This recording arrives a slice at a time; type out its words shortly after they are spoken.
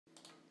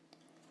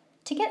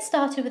To get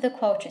started with a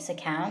Qualtrics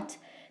account,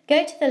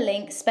 go to the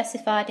link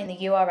specified in the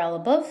URL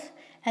above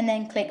and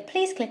then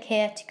Please click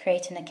here to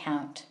create an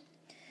account.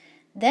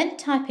 Then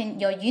type in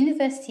your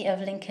University of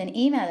Lincoln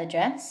email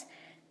address.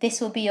 This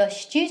will be your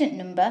student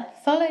number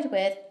followed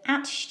with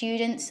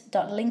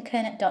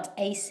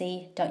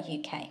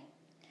 @students.lincoln.ac.uk.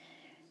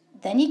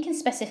 Then you can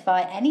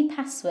specify any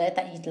password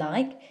that you'd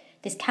like.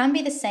 This can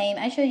be the same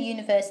as your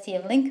University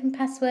of Lincoln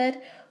password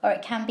or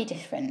it can be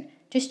different.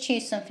 Just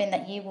choose something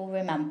that you will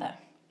remember.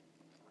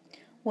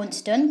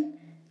 Once done,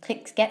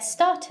 click Get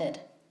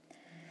Started.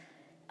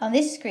 On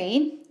this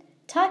screen,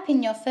 type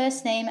in your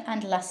first name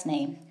and last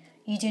name.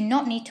 You do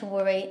not need to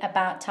worry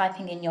about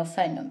typing in your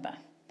phone number.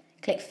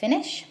 Click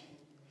Finish,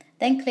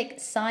 then click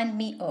Sign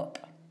Me Up.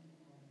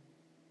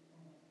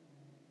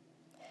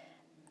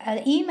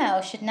 An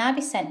email should now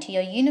be sent to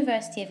your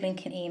University of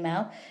Lincoln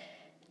email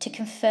to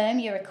confirm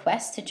your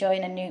request to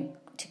create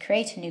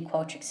a new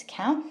Qualtrics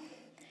account.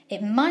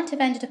 It might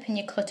have ended up in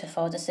your clutter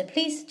folder, so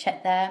please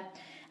check there.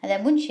 And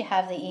then once you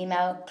have the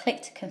email,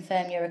 click to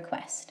confirm your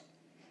request.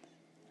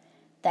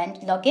 Then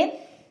log in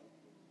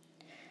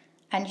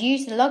and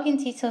use the login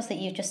details that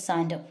you've just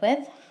signed up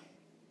with.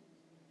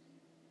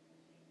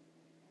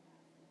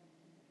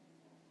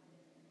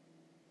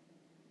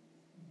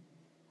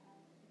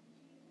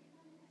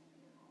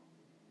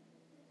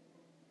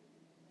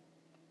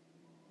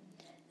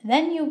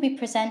 Then you'll be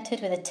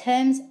presented with a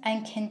terms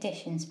and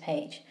conditions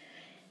page.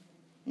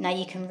 Now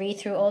you can read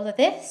through all of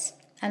this,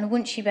 and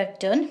once you have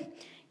done,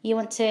 you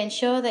want to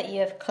ensure that you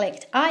have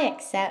clicked I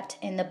accept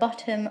in the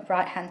bottom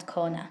right hand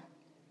corner.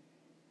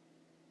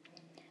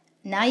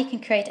 Now you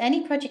can create any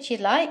project you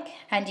like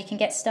and you can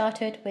get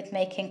started with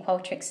making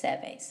Qualtrics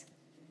surveys.